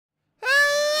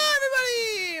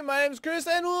My name's Chris,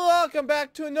 and welcome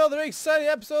back to another exciting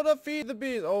episode of Feed the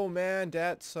Bees. Oh man,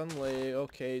 that's Sunlay.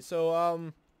 Okay,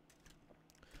 so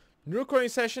new recording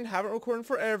session. Haven't recorded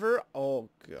forever. Oh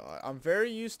god, I'm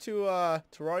very used to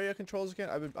Terraria controls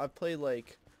again. I've played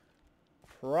like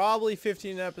probably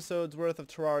 15 episodes worth of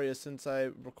Terraria since I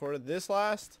recorded this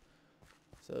last.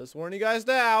 So just warning you guys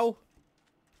now,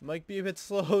 might be a bit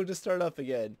slow to start up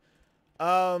again.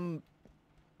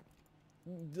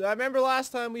 I remember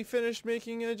last time we finished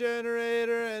making a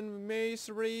generator and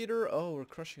macerator. Oh, we're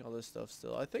crushing all this stuff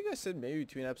still. I think I said maybe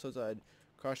between episodes I'd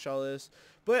crush all this,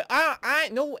 but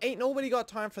ain't nobody got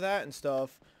time for that and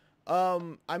stuff.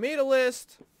 I made a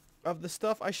list of the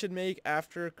stuff I should make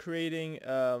after creating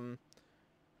what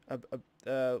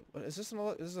is this?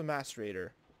 This is a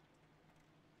macerator.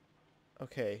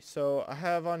 Okay, so I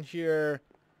have on here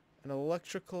an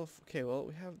electrical. Okay, well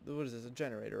we have, what is this? A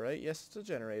generator, right? Yes, it's a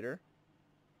generator.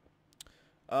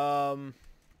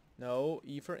 No,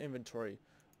 E for inventory.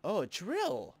 Oh, a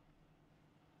drill.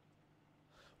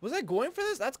 Was I going for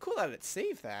this? That's cool that it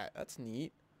saved that. That's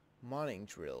neat. Mining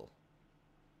drill.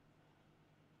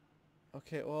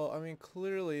 Okay, well, I mean,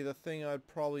 clearly the thing I'd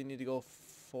probably need to go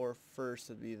for first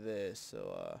would be this.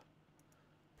 So,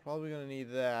 probably gonna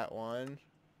need that one.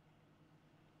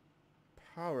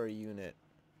 Power unit.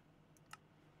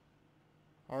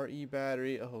 RE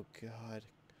battery. Oh, God.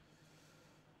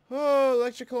 Oh,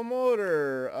 electrical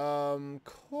motor.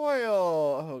 Coil.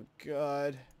 Oh,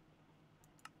 God.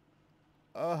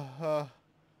 Oh.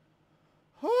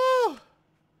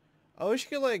 I wish you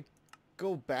could, like,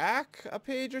 go back a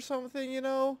page or something, you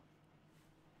know?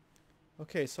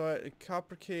 Okay, so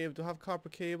copper cable. Do I have copper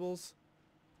cables?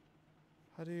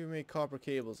 How do you make copper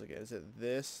cables again? Is it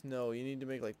this? No, you need to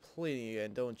make, like, plating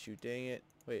again, don't you? Dang it.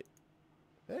 Wait.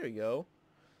 There we go.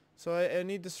 So I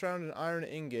need to surround an iron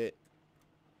ingot.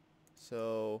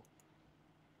 So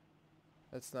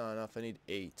that's not enough. I need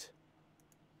 8.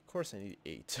 Of course I need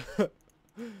 8.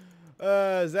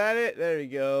 Is that it? There we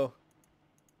go.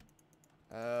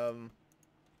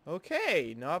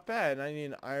 Okay, not bad. I need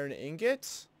an iron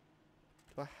ingot.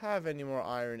 Do I have any more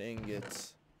iron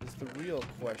ingots? Is the real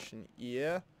question.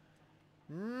 Yeah.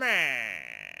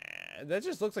 Man, that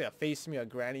just looks like a face to me, a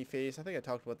granny face. I think I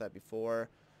talked about that before.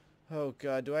 Oh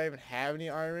god, do I even have any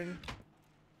iron?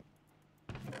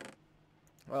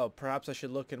 Well, perhaps I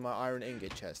should look in my iron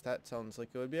ingot chest. That sounds like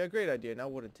it would be a great idea, now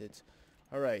wouldn't it?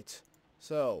 Alright.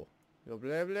 So, go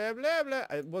blah blah blah blah.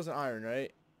 It wasn't iron,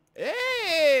 right?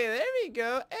 Hey! There we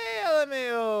go! Hey,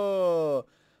 LMAO!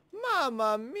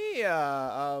 Mamma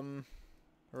mia!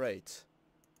 Right.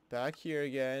 Back here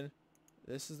again.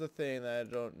 This is the thing that I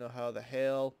don't know how the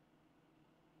hell...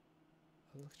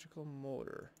 Electrical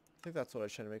motor. I think that's what I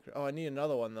was trying to make. Oh, I need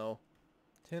another one, though.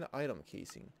 10 item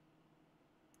casing.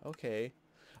 Okay.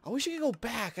 I wish you could go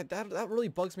back. That really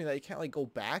bugs me that you can't, like, go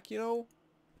back, you know?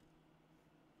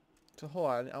 So, hold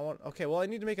on. Okay, well, I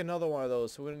need to make another one of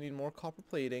those. So, we're going to need more copper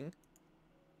plating.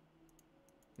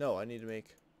 No, I need to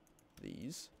make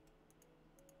these.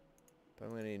 But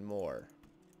I'm going to need more.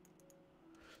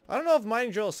 I don't know if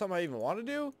mining drill is something I even want to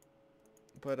do.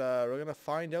 But, we're going to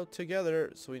find out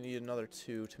together. So, we need another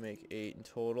 2 to make 8 in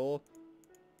total.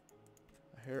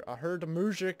 I heard the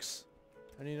mujiks.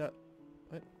 I need a...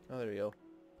 What? Oh, there we go.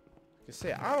 I can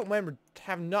say, I don't remember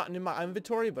having nothing in my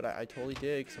inventory, but I totally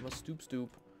did, because I'm a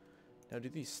stoop. Now, do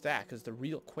these stack is the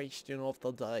real question of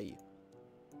the day.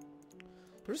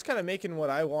 We're just kind of making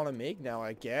what I want to make now,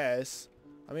 I guess.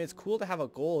 I mean, it's cool to have a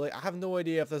goal. Like, I have no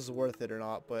idea if this is worth it or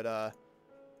not, but, I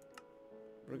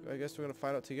guess we're going to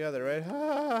find out together, right?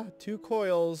 Ah, 2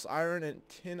 coils, iron, and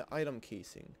tin item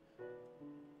casing.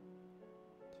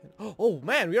 Oh,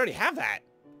 man, we already have that!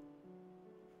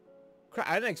 Crap,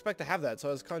 I didn't expect to have that, so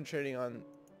I was concentrating on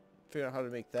figuring out how to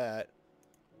make that.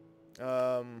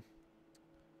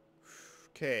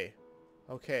 Okay.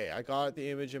 Okay, I got the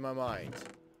image in my mind.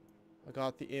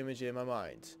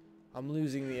 I'm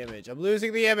losing the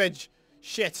image.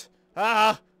 Shit!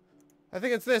 Ah! I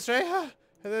think it's this, right?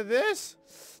 And then this?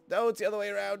 No, it's the other way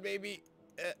around, maybe.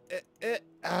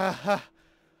 Ha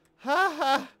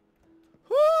ha!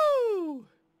 Woo!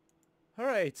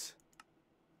 Alright.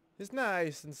 It's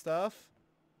nice and stuff.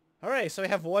 Alright, so we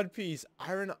have one piece.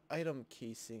 Iron item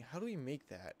casing. How do we make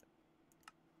that?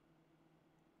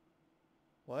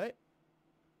 What?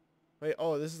 Wait,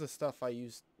 oh, this is the stuff I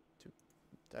used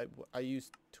to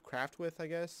craft with, I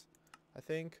guess. I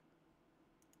think.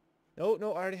 No, I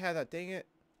already had that. Dang it.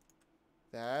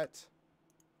 That.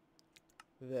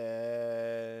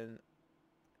 Then...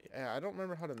 Yeah, I don't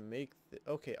remember how to make...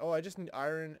 Okay, oh, I just need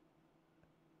iron...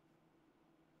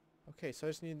 Okay, so I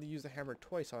just need to use the hammer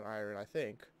twice on iron, I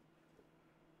think.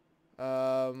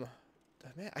 Man,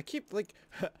 I keep like,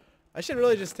 I should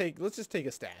really just take. Let's just take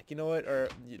a stack. You know what? Or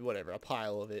whatever, a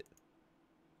pile of it.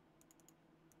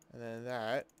 And then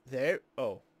that there.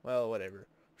 Oh, well, whatever.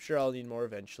 I'm sure I'll need more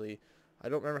eventually. I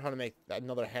don't remember how to make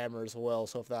another hammer as well.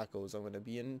 So if that goes, I'm gonna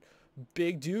be in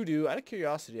big doo-doo. Out of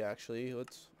curiosity, actually,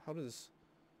 how does?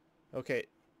 Okay.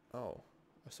 Oh,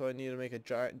 so I need to make a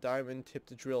giant diamond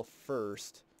tipped drill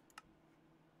first.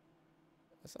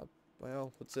 That's not.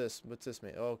 Well, what's this? What's this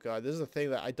made? Oh god, this is a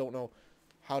thing that I don't know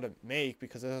how to make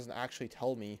because it doesn't actually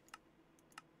tell me.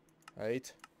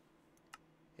 Right?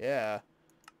 Yeah.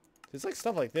 It's like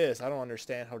stuff like this. I don't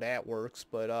understand how that works,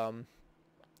 but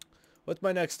what's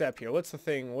my next step here? What's the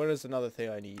thing? What is another thing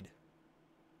I need?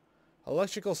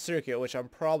 Electrical circuit, which I'm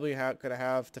probably gonna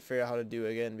have to figure out how to do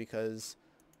again because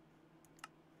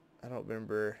I don't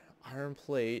remember. Iron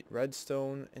plate,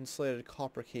 redstone, insulated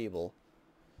copper cable.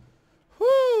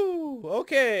 Whoo!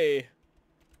 Okay.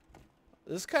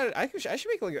 This is kind of. I should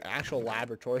make like an actual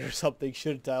laboratory or something.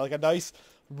 Shouldn't I? Like a nice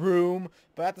room.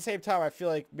 But at the same time, I feel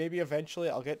like maybe eventually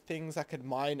I'll get things that could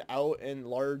mine out in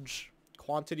large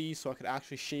quantities, so I could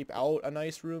actually shape out a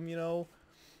nice room. You know.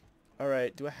 All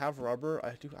right. Do I have rubber?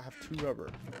 I do. I have 2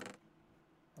 rubber.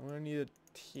 I'm gonna need a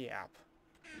tap.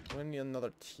 I'm gonna need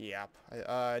another tap.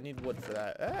 I need wood for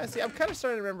that. See, I'm kind of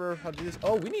starting to remember how to do this.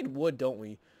 Oh, we need wood, don't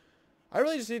we? I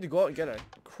really just need to go out and get a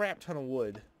crap ton of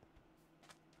wood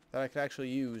that I can actually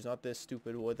use, not this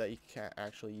stupid wood that you can't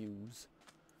actually use.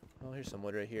 Oh, here's some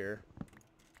wood right here.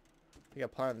 I think I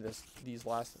planted these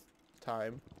last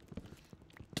time.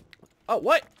 Oh,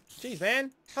 what? Jeez,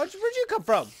 man. Where'd you come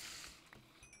from?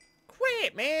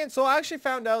 Crap, man. So I actually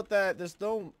found out that there's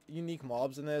no unique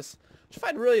mobs in this, which I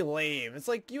find really lame. It's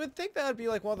like, you would think that would be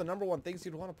like one of the #1 things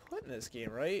you'd want to put in this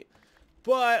game, right?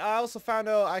 But I also found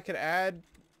out I could add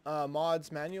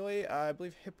mods manually. I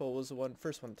believe Hippo was the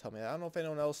first one to tell me that. I don't know if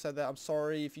anyone else said that. I'm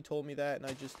sorry if you told me that and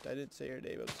I didn't say your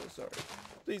name. I'm so sorry.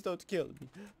 Please don't kill me.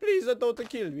 Please don't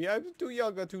kill me. I'm too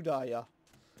young to die. Yeah.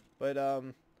 But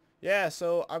yeah,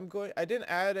 so I didn't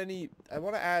add any. I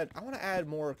want to add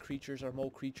more creatures or mole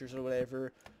creatures or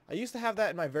whatever. I used to have that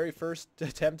in my very first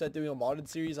attempt at doing a modded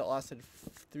series that lasted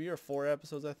 3 or 4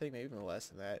 episodes, I think, maybe even less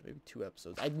than that, maybe 2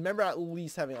 episodes. I remember at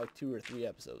least having like 2 or 3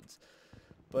 episodes.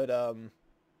 But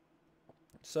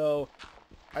so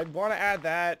I want to add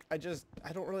that. I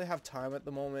don't really have time at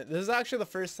the moment. This is actually the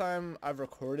first time I've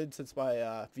recorded since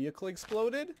my vehicle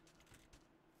exploded.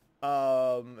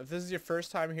 If this is your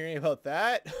first time hearing about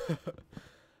that,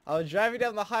 I was driving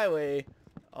down the highway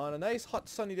on a nice hot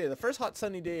sunny day. The first hot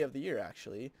sunny day of the year,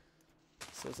 actually.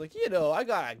 So it's like, you know, I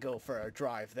gotta go for a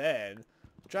drive then.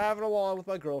 Driving along with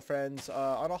my girlfriends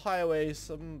on a highway,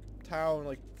 some town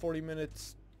like 40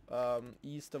 minutes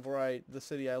east of the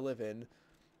city I live in.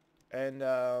 And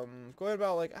going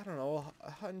about like, I don't know,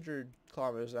 100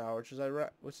 kilometers an hour,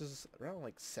 which is around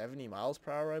like 70 miles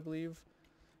per hour, I believe.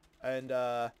 And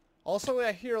also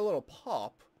I hear a little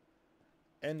pop.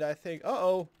 And I think,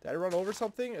 uh-oh, did I run over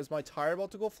something? Is my tire about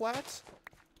to go flat?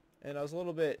 And I was a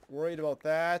little bit worried about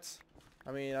that.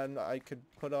 I mean, I could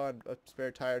put on a spare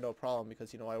tire, no problem,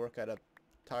 because, you know, I work at a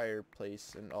tire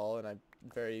place and all, and I'm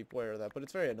very aware of that. But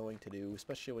it's very annoying to do,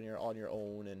 especially when you're on your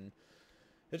own, and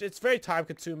it's very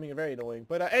time-consuming and very annoying.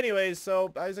 But anyways,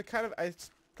 so I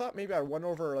thought maybe I went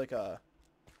over, like, I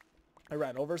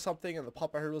ran over something, and the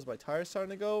pop I heard was my tire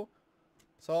starting to go.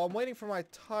 So I'm waiting for my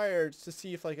tires to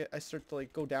see if, like, I start to,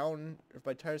 like, go down, if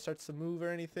my tire starts to move or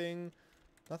anything.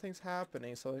 Nothing's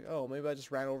happening, so, like, oh, maybe I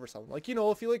just ran over something. Like, you know,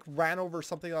 if you, like, ran over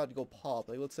something that would go pop,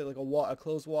 like, let's say, like, a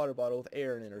closed water bottle with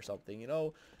air in it or something, you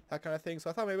know, that kind of thing. So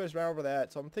I thought maybe I just ran over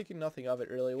that, so I'm thinking nothing of it,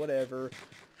 really, whatever.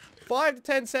 5 to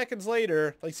 10 seconds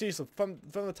later, like, seriously, from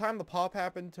the time the pop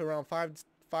happened to around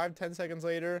 10 seconds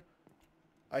later,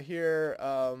 I hear,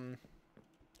 oh,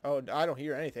 I don't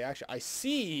hear anything, actually. I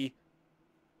see...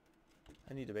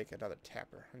 I need to make another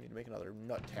tapper. I need to make another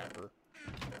nut tapper.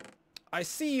 I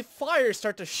see fire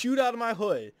start to shoot out of my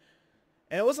hood.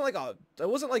 And it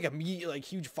wasn't like immediate, like,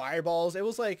 huge fireballs. It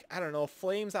was like, I don't know,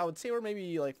 flames I would say were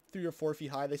maybe like 3 or 4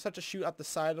 feet high. They start to shoot out the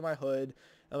side of my hood.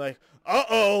 And I'm like,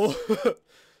 uh-oh!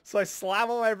 So I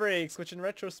slam on my brakes, which in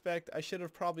retrospect, I should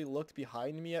have probably looked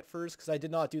behind me at first, because I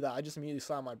did not do that. I just immediately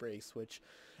slammed my brakes, which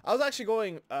I was actually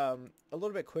going a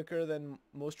little bit quicker than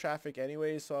most traffic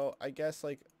anyway. So I guess,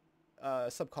 like,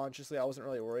 subconsciously I wasn't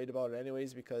really worried about it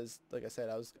anyways, because like I said,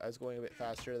 I was going a bit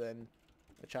faster than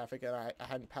the traffic, and I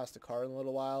hadn't passed a car in a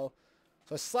little while.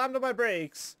 So I slammed on my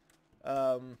brakes,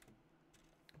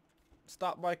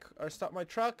 stopped my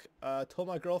truck, told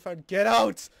my girlfriend, get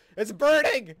out, it's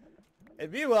burning.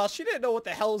 And meanwhile, she didn't know what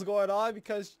the hell was going on,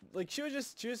 because like she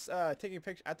was taking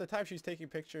pictures. At the time she was taking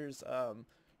pictures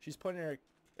She's pointing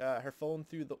her phone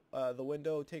through the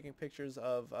window, taking pictures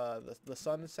of the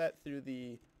sunset through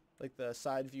the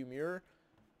side view mirror.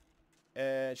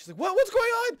 And she's like, "What? What's going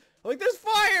on?" I'm like, "There's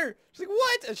fire!" She's like,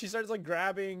 "What?" And she starts like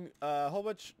grabbing a whole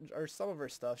bunch or some of her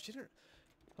stuff. She didn't.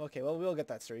 Okay, well, we'll get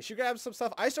that story. She grabs some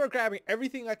stuff. I start grabbing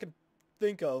everything I could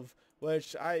think of,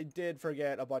 which I did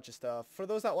forget a bunch of stuff. For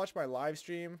those that watch my live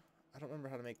stream, I don't remember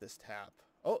how to make this tap.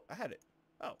 Oh, I had it.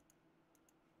 Oh.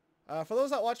 For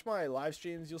those that watch my live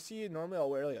streams, you'll see normally I'll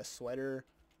wear like a sweater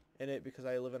in it because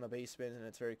I live in a basement and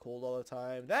it's very cold all the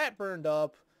time. That burned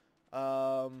up.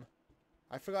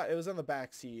 I forgot it was in the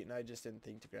back seat and I just didn't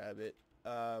think to grab it.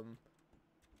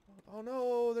 Oh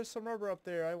no, there's some rubber up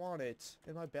there. I want it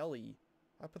in my belly.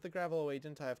 I put the gravel away,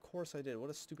 didn't I? Of course I did.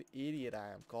 What a stupid idiot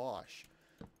I am. Gosh.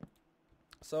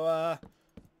 So,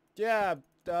 yeah,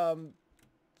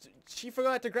 she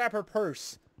forgot to grab her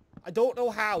purse. I don't know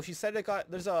how. She said it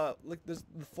got, there's the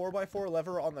 4x4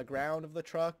 lever on the ground of the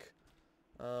truck.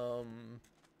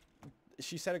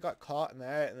 She said it got caught in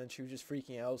that, and then she was just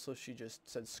freaking out, so she just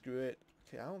said, screw it.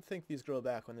 Okay, I don't think these grow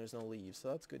back when there's no leaves, so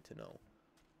that's good to know.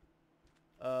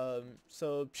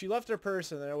 So she left her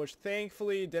purse in there, which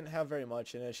thankfully didn't have very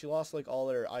much in it. She lost like all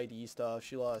her ID stuff.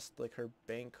 She lost like her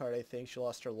bank card, I think. She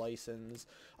lost her license.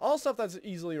 All stuff that's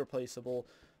easily replaceable.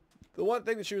 The one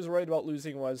thing that she was worried about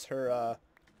losing was her,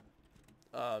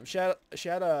 she had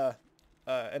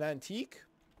an antique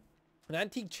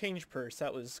change purse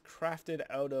that was crafted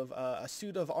out of a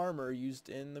suit of armor used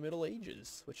in the Middle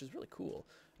Ages, which is really cool.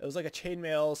 It was like a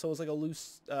chainmail, so it was like a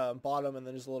loose bottom, and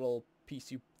then there's a little piece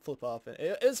you flip up, and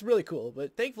it's really cool.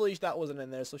 But thankfully that wasn't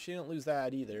in there, so she didn't lose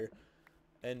that either.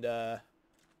 And I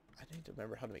need to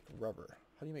remember how to make rubber.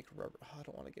 How do you make rubber? Oh, I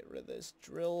don't want to get rid of this.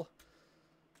 Drill.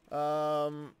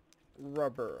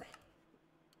 Rubber.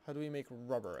 How do we make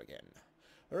rubber again?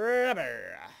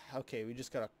 Rubber. Okay, we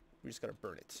just gotta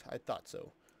burn it. I thought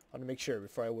so. I want to make sure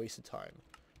before I wasted time.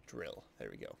 Drill. There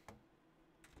we go.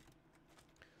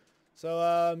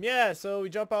 So, yeah, so we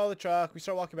jump out of the truck, we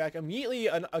start walking back. Immediately,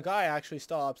 a guy actually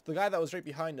stops. The guy that was right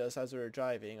behind us as we were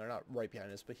driving, or not right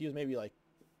behind us, but he was maybe like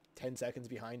 10 seconds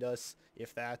behind us,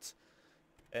 if that.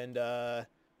 And,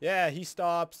 yeah, he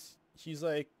stops. He's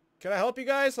like, "Can I help you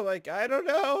guys?" I'm like, "I don't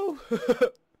know."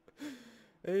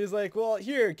 And he's like, "Well,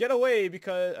 here, get away,"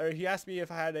 because, or he asked me if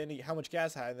I had how much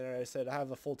gas I had in there. I said, "I have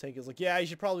a full tank." He's like, "Yeah, you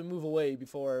should probably move away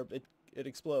before it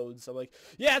explodes." I'm like,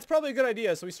 "Yeah, it's probably a good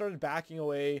idea." So we started backing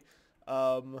away. We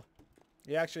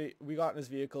got in his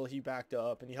vehicle, he backed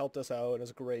up, and he helped us out, and it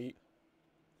was great.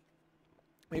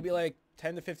 Maybe like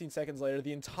 10 to 15 seconds later,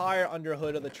 the entire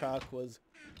underhood of the truck was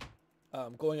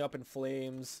going up in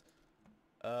flames.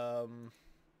 I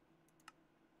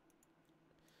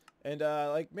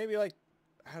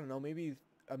don't know, maybe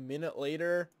a minute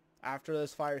later, after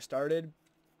this fire started,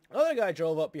 another guy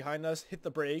drove up behind us, hit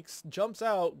the brakes, jumps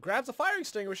out, grabs a fire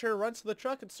extinguisher, runs to the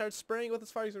truck, and starts spraying with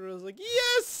his fire extinguisher. I was like,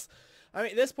 yes! I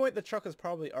mean, at this point, the truck is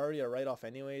probably already a write-off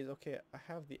anyways. Okay, I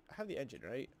have the engine,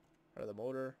 right? Or the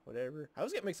motor, whatever. I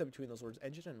always get mixed up between those words,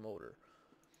 engine and motor.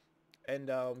 And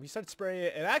he started spraying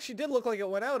it. It actually did look like it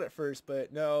went out at first,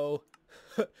 but no.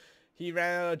 He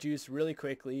ran out of juice really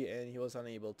quickly, and he was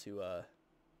unable to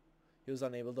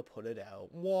put it out.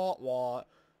 Wah, wah.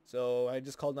 So I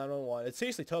just called 911. It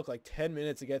seriously took like 10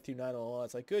 minutes to get through 911.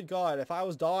 It's like, good God, if I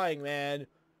was dying, man.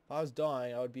 If I was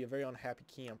dying, I would be a very unhappy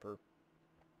camper.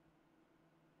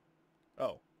 Oh, I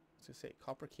was going to say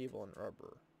copper cable and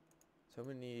rubber. So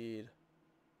we need...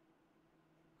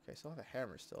 Okay, I still have a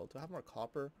hammer still. Do I have more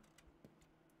copper?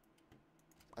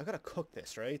 I gotta cook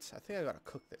this, right? I think I gotta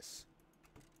cook this.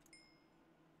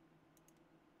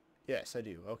 Yes, I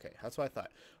do. Okay, that's what I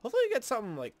thought. Hopefully we get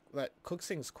something like that cooks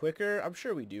things quicker. I'm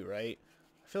sure we do, right?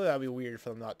 I feel like that'd be weird for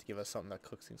them not to give us something that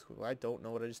cooks things quicker. I don't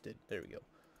know what I just did. There we go.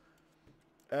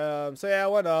 So yeah, I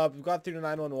went up. We got through to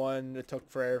 911. It took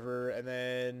forever, and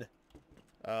then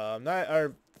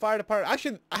our fire department.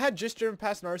 Actually, I had just driven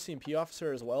past an RCMP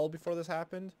officer as well before this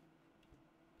happened.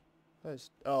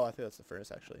 Oh, I think that's the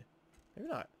furnace actually. Maybe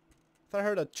not. I thought I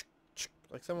heard a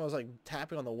like someone was like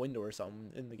tapping on the window or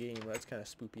something in the game. That's kind of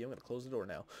spoopy. I'm gonna close the door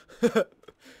now.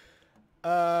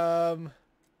 Oh,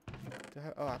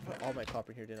 I put all my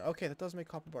copper here, didn't I? Okay, that does make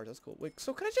copper bars. That's cool. Wait,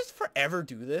 so can I just forever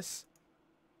do this?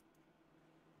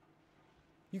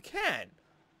 You can.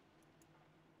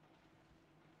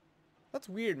 That's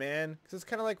weird, man. Because it's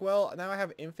kind of like, well, now I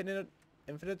have infinite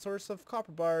source of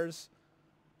copper bars.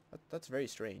 That's very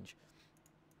strange.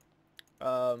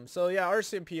 So yeah, our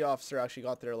CMP officer actually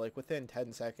got there like within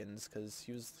 10 seconds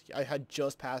because I had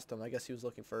just passed him. I guess he was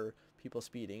looking for people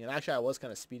speeding, and actually I was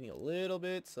kind of speeding a little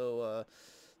bit, so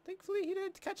Thankfully, he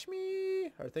didn't catch me.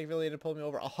 Or thankfully, he didn't pull me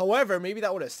over. However, maybe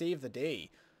that would have saved the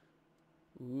day.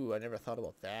 Ooh, I never thought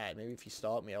about that. Maybe if he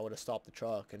stopped me, I would have stopped the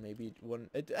truck. And maybe it wouldn't...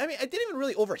 I mean, it didn't even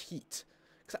really overheat.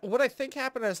 Cause what I think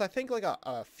happened is I think like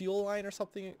a fuel line or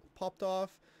something popped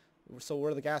off. So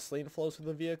where the gasoline flows through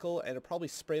the vehicle. And it probably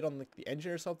sprayed on the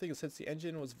engine or something. And since the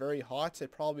engine was very hot,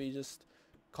 it probably just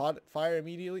caught fire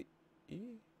immediately.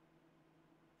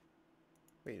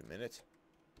 Wait a minute.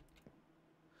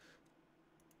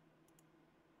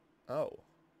 Oh.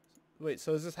 Wait,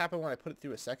 so does this happen when I put it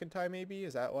through a second time maybe?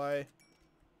 Is that why?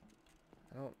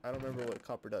 I don't remember what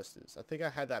copper dust is. I think I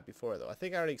had that before though. I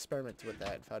think I already experimented with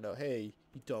that and found out, hey,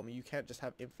 you dummy, you can't just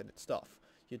have infinite stuff.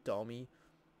 You dummy.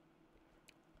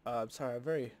 I'm sorry, I'm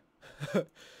very...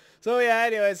 So yeah,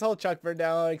 anyways, whole truck burned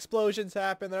down. Explosions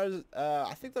happened. There was,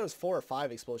 I think there was 4 or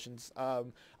 5 explosions. I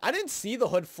didn't see the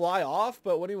hood fly off,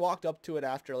 but when we walked up to it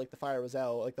after, like, the fire was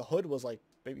out, like, the hood was, like,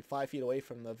 maybe 5 feet away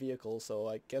from the vehicle, so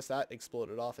I guess that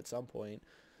exploded off at some point.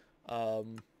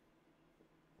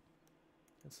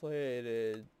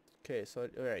 Insulated. Okay, so,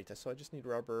 alright, so I just need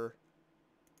rubber.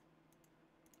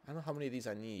 I don't know how many of these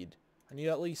I need. I need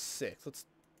at least 6.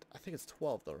 I think it's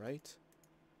 12, though, right?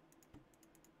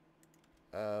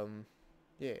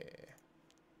 Yeah.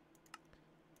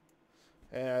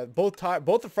 Both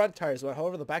the front tires went,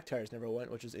 however the back tires never went,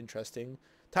 which is interesting.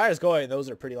 Tires going, those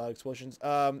are pretty loud explosions.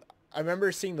 I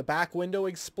remember seeing the back window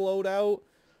explode out.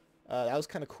 That was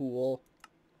kind of cool.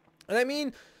 And I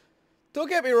mean, don't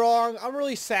get me wrong, I'm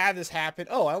really sad this happened.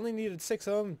 Oh, I only needed 6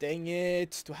 of them. Dang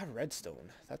it. Do I have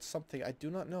redstone? That's something I do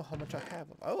not know how much I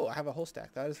have of. Oh, I have a whole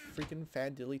stack. That is freaking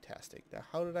fan-dilly-tastic. Now,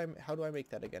 how do I make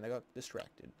that again? I got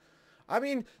distracted. I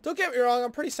mean, don't get me wrong,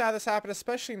 I'm pretty sad this happened,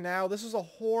 especially now. This was a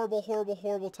horrible, horrible,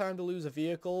 horrible time to lose a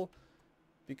vehicle.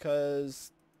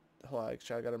 Because, hold on,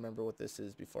 actually, I gotta remember what this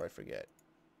is before I forget.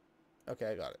 Okay,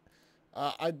 I got it.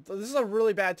 This is a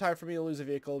really bad time for me to lose a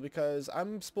vehicle because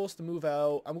I'm supposed to move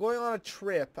out. I'm going on a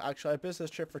trip, actually, a business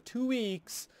trip for 2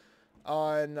 weeks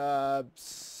on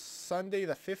Sunday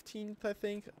the 15th, I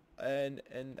think. And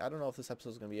I don't know if this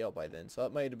episode's going to be out by then. So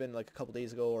it might have been like a couple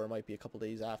days ago or it might be a couple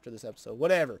days after this episode.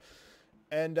 Whatever.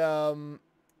 And,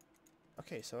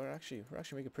 okay, so we're actually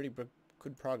making pretty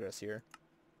good progress here.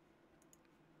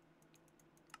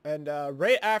 And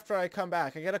right after I come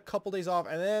back, I get a couple days off,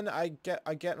 and then I get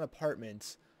an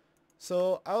apartment.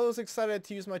 So I was excited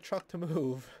to use my truck to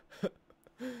move,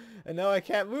 and now I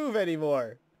can't move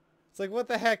anymore. It's like, what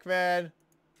the heck, man?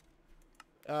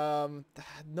 No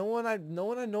one I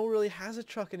know really has a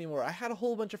truck anymore. I had a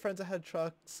whole bunch of friends that had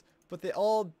trucks, but they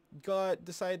all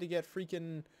decided to get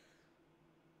freaking.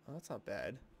 Oh, that's not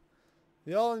bad.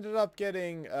 They all ended up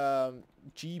getting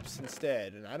Jeeps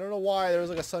instead, and I don't know why there was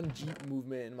like a Sun Jeep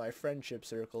movement in my friendship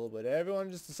circle, but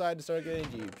everyone just decided to start getting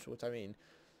Jeeps, which I mean,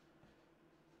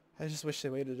 I just wish they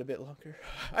waited a bit longer.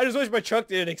 I just wish my truck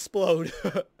didn't explode.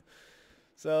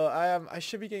 So I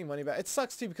should be getting money back. It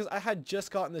sucks too because I had just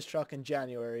gotten this truck in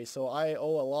January, so I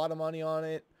owe a lot of money on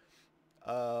it.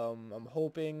 I'm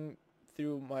hoping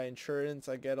through my insurance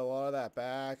I get a lot of that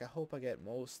back. I hope I get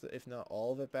most, if not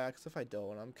all of it back, because if I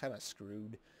don't, I'm kind of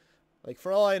screwed. Like,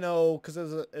 for all I know, because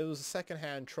it was a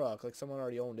second-hand truck, like someone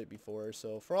already owned it before,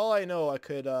 so for all I know, I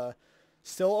could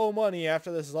still owe money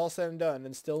after this is all said and done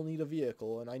and still need a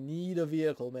vehicle, and I need a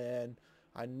vehicle, man.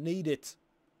 I need it.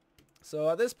 So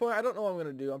at this point, I don't know what I'm going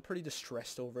to do. I'm pretty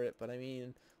distressed over it, but I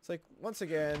mean, it's like, once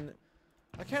again,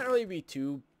 I can't really be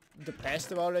too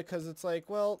depressed about it because it's like,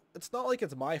 well, it's not like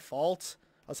it's my fault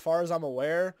as far as I'm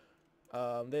aware.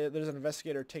 There's an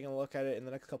investigator taking a look at it in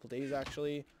the next couple days,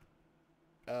 actually.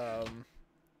 And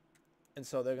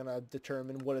so they're going to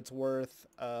determine what it's worth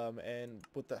and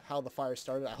how the fire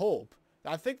started, I hope.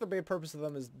 I think the main purpose of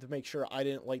them is to make sure I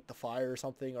didn't light the fire or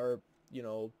something, or, you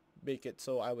know, make it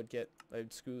so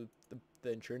I'd screw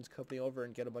the insurance company over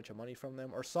and get a bunch of money from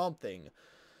them or something.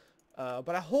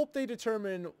 But I hope they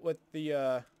determine what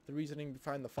the reasoning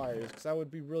behind the fire is, because I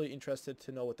would be really interested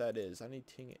to know what that is. I need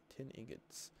tin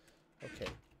ingots.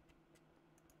 Okay.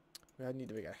 I need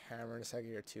to make a hammer in a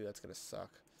second or two. That's going to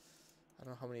suck. I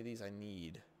don't know how many of these I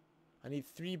need. I need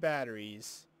 3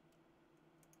 batteries.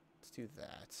 Let's do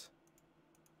that.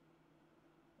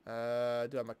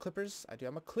 Do I have my clippers? I do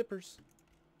have my clippers.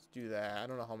 Let's do that. I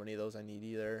don't know how many of those I need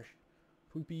either.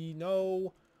 Poopy,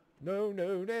 no. No,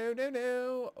 no, no, no,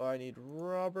 no. Oh, I need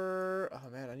rubber. Oh,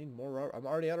 man, I need more rubber. I'm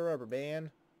already out of rubber, man.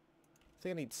 I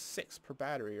think I need 6 per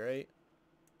battery, right?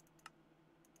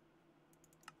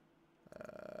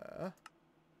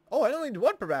 Oh, I only need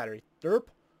 1 per battery. Derp.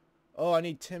 Oh, I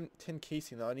need tin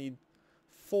casing, though. I need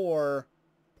 4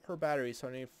 per battery, so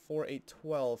I need 4, 8,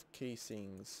 12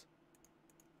 casings.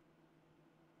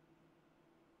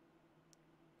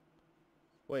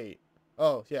 Wait.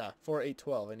 Oh, yeah. 4, 8,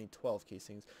 12. I need 12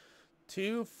 casings.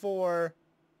 2, 4,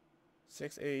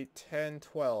 6, 8, 10,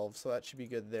 12. So that should be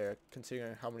good there,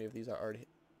 considering how many of these I already...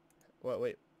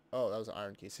 Wait. Oh, that was an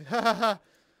iron casing. Ha ha ha!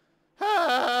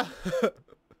 Ha!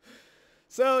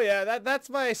 So, yeah, that's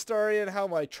my story and how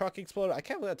my truck exploded. I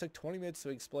can't believe that took 20 minutes to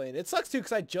explain. It sucks, too,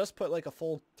 because I just put, like, a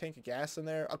full tank of gas in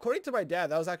there. According to my dad,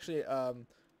 that was actually, I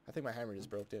think my hammer just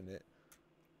broke, didn't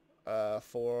it?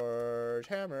 Forge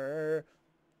hammer.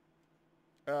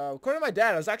 According to my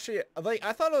dad, it was actually, like,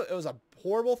 I thought it was a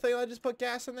horrible thing I just put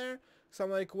gas in there. So I'm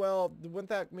like, well, wouldn't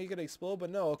that make it explode? But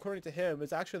no, according to him,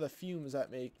 it's actually the fumes that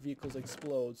make vehicles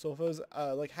explode. So if it was,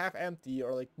 like, half empty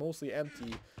or, like, mostly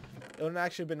empty, it would have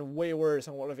actually been way worse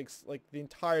and would have, like, the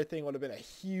entire thing would have been a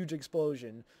huge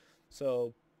explosion.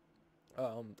 So,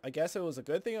 I guess it was a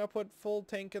good thing I put full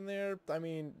tank in there. I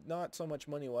mean, not so much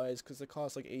money-wise, because it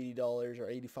cost, like, $80 or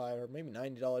 $85 or maybe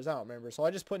 $90. I don't remember. So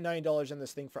I just put $90 in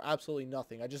this thing for absolutely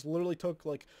nothing. I just literally took,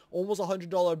 like, almost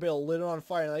 $100 bill, lit it on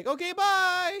fire, and like, okay,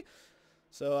 bye!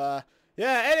 So,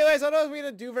 yeah, anyways, I don't know if we're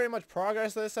going to do very much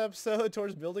progress this episode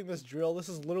towards building this drill. This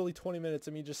is literally 20 minutes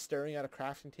of me just staring at a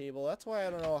crafting table. That's why I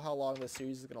don't know how long this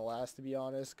series is going to last, to be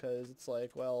honest, because it's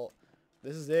like, well,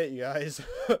 this is it, you guys.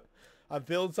 I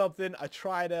build something, I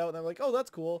try it out, and I'm like, oh, that's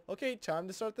cool. Okay, time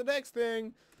to start the next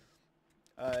thing.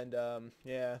 And,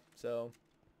 yeah, so.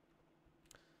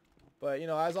 But, you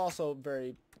know, I was also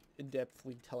very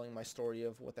in-depthly telling my story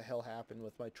of what the hell happened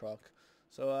with my truck.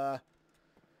 So,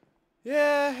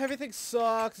 yeah, everything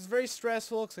sucks. It's very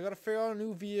stressful because I gotta figure out a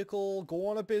new vehicle, go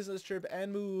on a business trip,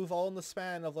 and move all in the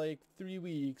span of like 3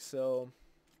 weeks. So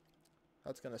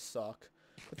that's gonna suck.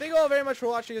 But thank you all very much for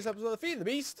watching this episode of Feed the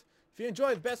Beast. If you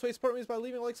enjoyed, the best way to support me is by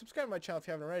leaving a like, subscribe to my channel if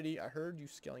you haven't already. I heard you,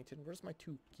 Skellington. Where's my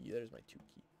 2 key? There's my 2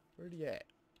 key. Where'd he at?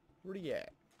 Where'd he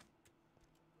at?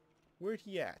 Where'd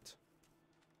he at?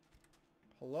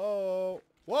 Hello?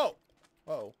 Whoa!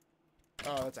 Oh.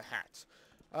 Oh, that's a hat.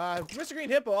 Mr. Green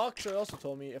Hippo actually also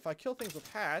told me if I kill things with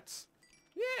hats,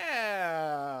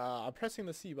 yeah, I'm pressing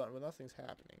the C button, but nothing's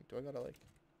happening. Do I gotta, like,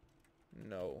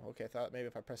 no. Okay, I thought maybe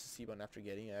if I press the C button after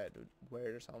getting it, it would wear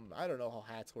it or something. I don't know how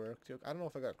hats work. I don't know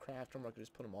if I gotta craft them or I could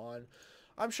just put them on.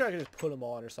 I'm sure I could just put them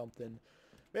on or something.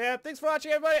 But yeah, thanks for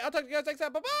watching, everybody. I'll talk to you guys next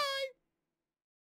time. Bye-bye!